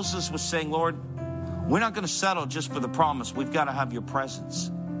Moses was saying, Lord, we're not going to settle just for the promise. We've got to have your presence.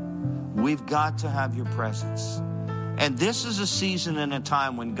 We've got to have your presence. And this is a season and a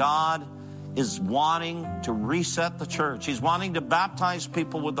time when God is wanting to reset the church. He's wanting to baptize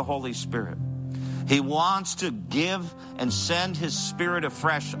people with the Holy Spirit. He wants to give and send his Spirit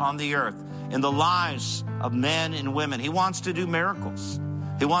afresh on the earth in the lives of men and women. He wants to do miracles.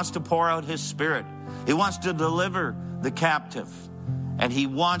 He wants to pour out his Spirit. He wants to deliver the captive. And he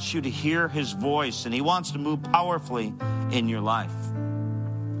wants you to hear his voice, and he wants to move powerfully in your life.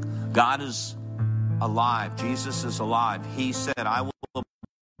 God is alive. Jesus is alive. He said, I will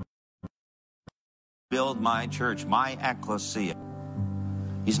build my church, my Ekklesia.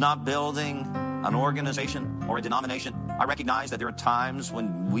 He's not building an organization or a denomination. I recognize that there are times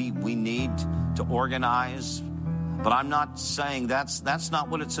when we need to organize, but I'm not saying that's not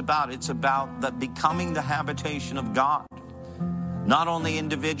what it's about. It's about that becoming the habitation of God. Not only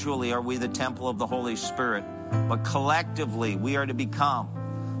individually are we the temple of the Holy Spirit, but collectively we are to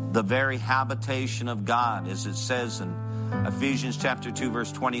become the very habitation of God, as it says in Ephesians chapter 2,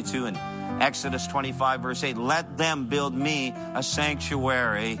 verse 22, and Exodus 25, verse 8. Let them build me a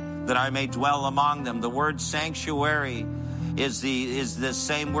sanctuary that I may dwell among them. The word sanctuary is the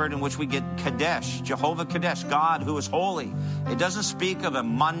same word in which we get Kadesh, Jehovah Kadesh, God who is holy. It doesn't speak of a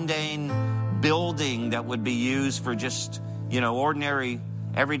mundane building that would be used for just, ordinary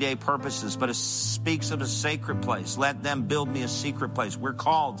everyday purposes, but it speaks of a sacred place. Let them build me a secret place. We're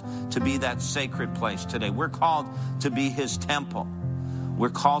called to be that sacred place today. We're called to be his temple. We're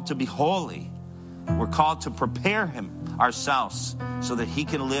called to be holy. We're called to prepare him ourselves so that he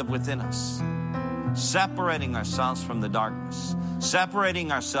can live within us. separating ourselves from the darkness,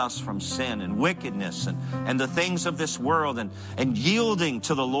 separating ourselves from sin and wickedness and the things of this world, and yielding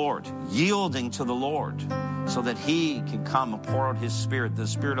to the Lord, so that he can come and pour out his Spirit, the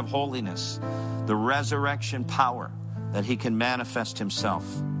Spirit of holiness, the resurrection power, that he can manifest himself.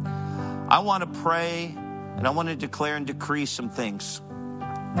 I want to pray, and I want to declare and decree some things.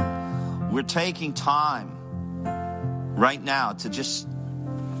 We're taking time right now to just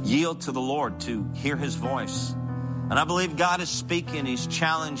yield to the Lord, to hear his voice. And I believe God is speaking. He's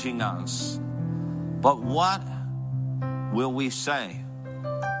challenging us. But what will we say?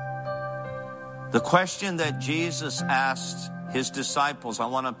 The question that Jesus asked his disciples, I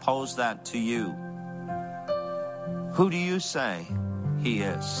want to pose that to you. Who do you say he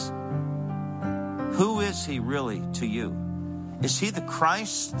is? Who is he really to you? Is he the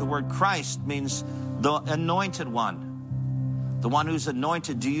Christ? The word Christ means the anointed one. The one who's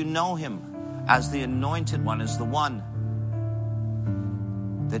anointed. Do you know him as the anointed one, as the one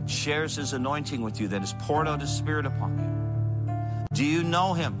that shares his anointing with you, that has poured out his Spirit upon you? Do you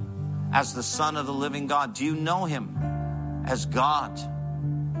know him as the Son of the living God? Do you know him as God?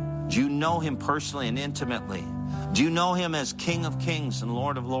 Do you know him personally and intimately? Do you know him as King of Kings and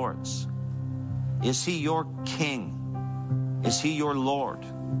Lord of Lords? Is he your King? Is he your Lord?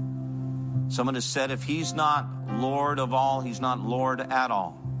 Someone has said, if he's not Lord of all, he's not Lord at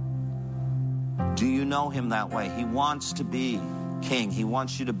all. Do you know him that way? He wants to be King. He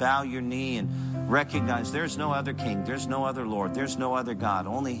wants you to bow your knee and recognize there's no other King, there's no other Lord, there's no other God,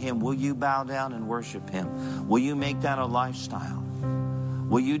 only him. Will you bow down and worship him? Will you make that a lifestyle?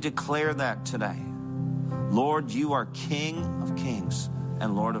 Will you declare that today? Lord, you are King of Kings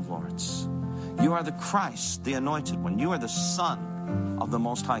and Lord of Lords. You are the Christ, the anointed one. You are the Son of the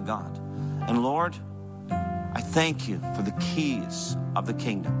Most High God. And Lord, I thank you for the keys of the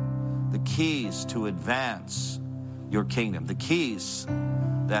kingdom, the keys to advance your kingdom, the keys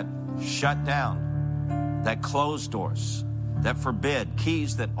that shut down, that close doors, that forbid,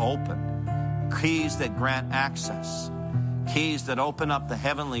 keys that open, keys that grant access, keys that open up the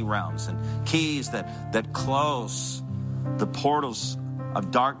heavenly realms, and keys that close the portals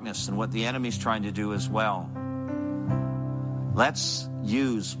of darkness and what the enemy's trying to do as well. Let's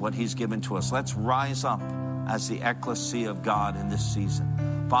use what he's given to us. Let's rise up as the Ekklesia of God in this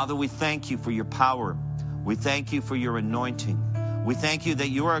season. Father, we thank you for your power. We thank you for your anointing. We thank you that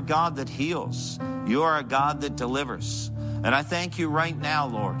you are a God that heals. You are a God that delivers. And I thank you right now,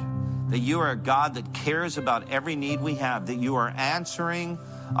 Lord, that you are a God that cares about every need we have, that you are answering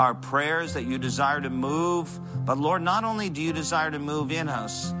our prayers, that you desire to move. But Lord, not only do you desire to move in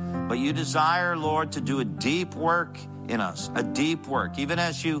us, but you desire, Lord, to do a deep work in us, a deep work. Even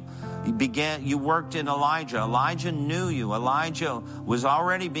as you worked in Elijah. Elijah knew you. Elijah was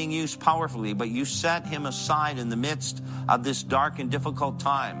already being used powerfully, but you set him aside in the midst of this dark and difficult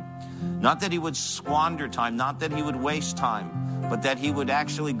time. Not that he would squander time, not that he would waste time, but that he would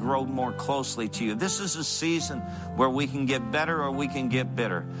actually grow more closely to you. This is a season where we can get better or we can get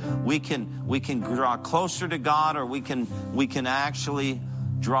bitter. We can draw closer to God, or we can actually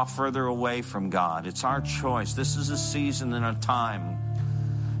draw further away from God. It's our choice. This is a season and a time.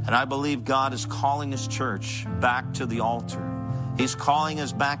 And I believe God is calling his church back to the altar. He's calling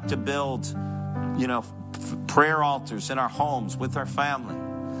us back to build, prayer altars in our homes, with our family,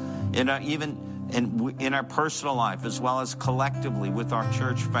 in our personal life, as well as collectively with our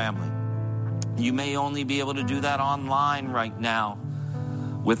church family. You may only be able to do that online right now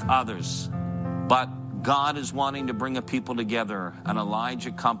with others, but God is wanting to bring a people together, an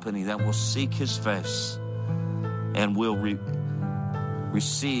Elijah company that will seek his face and will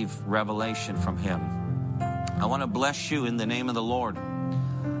receive revelation from him. I want to bless you in the name of the Lord.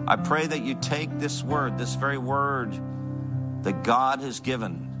 I pray that you take this word, this very word that God has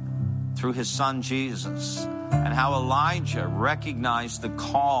given through his son Jesus, and how Elijah recognized the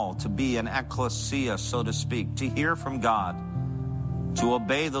call to be an Ekklesia, so to speak, to hear from God, to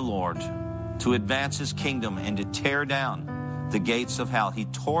obey the Lord, to advance his kingdom, and to tear down the gates of hell. He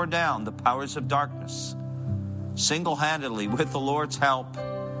tore down the powers of darkness single-handedly with the Lord's help,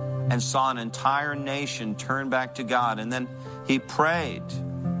 and saw an entire nation turn back to God. And then he prayed.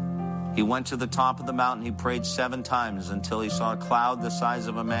 He went to the top of the mountain. He prayed 7 times until he saw a cloud the size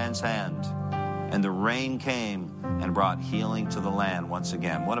of a man's hand. And the rain came and brought healing to the land once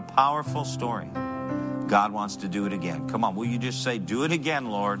again. What a powerful story. God wants to do it again. Come on, will you just say, do it again,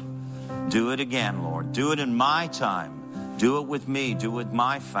 Lord. Do it again, Lord. Do it in my time. Do it with me. Do it with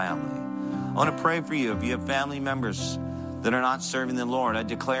my family. I want to pray for you. If you have family members that are not serving the Lord, I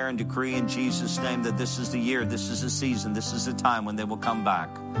declare and decree in Jesus' name that this is the year, this is the season, this is the time when they will come back.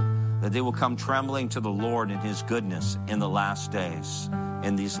 that they will come trembling to the Lord in his goodness in the last days,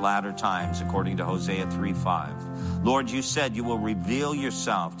 in these latter times, according to Hosea 3:5. Lord, you said you will reveal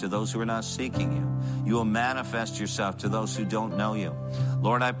yourself to those who are not seeking you. You will manifest yourself to those who don't know you.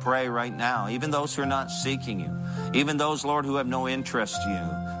 Lord, I pray right now, even those who are not seeking you, even those, Lord, who have no interest in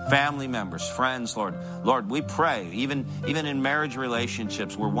you, family members, friends, Lord. Lord, we pray, even in marriage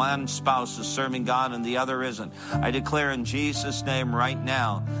relationships where one spouse is serving God and the other isn't. I declare in Jesus' name right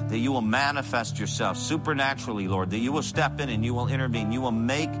now that you will manifest yourself supernaturally, Lord, that you will step in and you will intervene. You will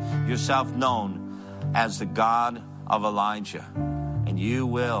make yourself known as the God of Elijah, and you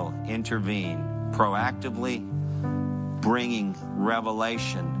will intervene proactively, bringing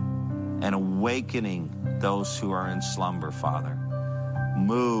revelation and awakening those who are in slumber, Father.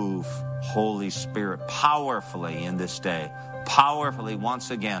 Move, Holy Spirit, powerfully in this day, powerfully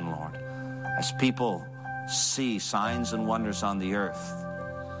once again, Lord, as people see signs and wonders on the earth.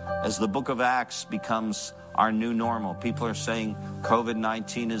 As the book of Acts becomes our new normal, people are saying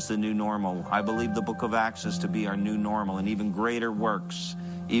COVID-19 is the new normal. I believe the book of Acts is to be our new normal, and even greater works,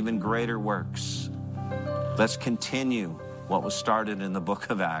 even greater works. Let's continue what was started in the book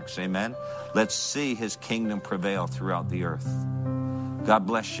of Acts, amen? Let's see his kingdom prevail throughout the earth. God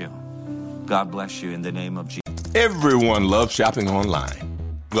bless you. God bless you in the name of Jesus. Everyone loves shopping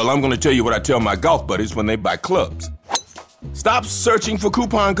online. Well, I'm going to tell you what I tell my golf buddies when they buy clubs. Stop searching for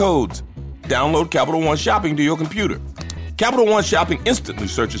coupon codes. Download Capital One Shopping to your computer. Capital One Shopping instantly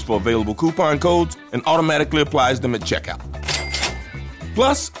searches for available coupon codes and automatically applies them at checkout.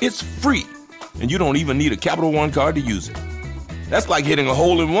 Plus, it's free, and you don't even need a Capital One card to use it. That's like hitting a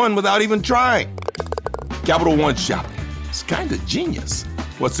hole-in-one without even trying. Capital One Shopping. It's kind of genius.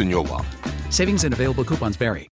 What's in your wallet? Savings and available coupons vary.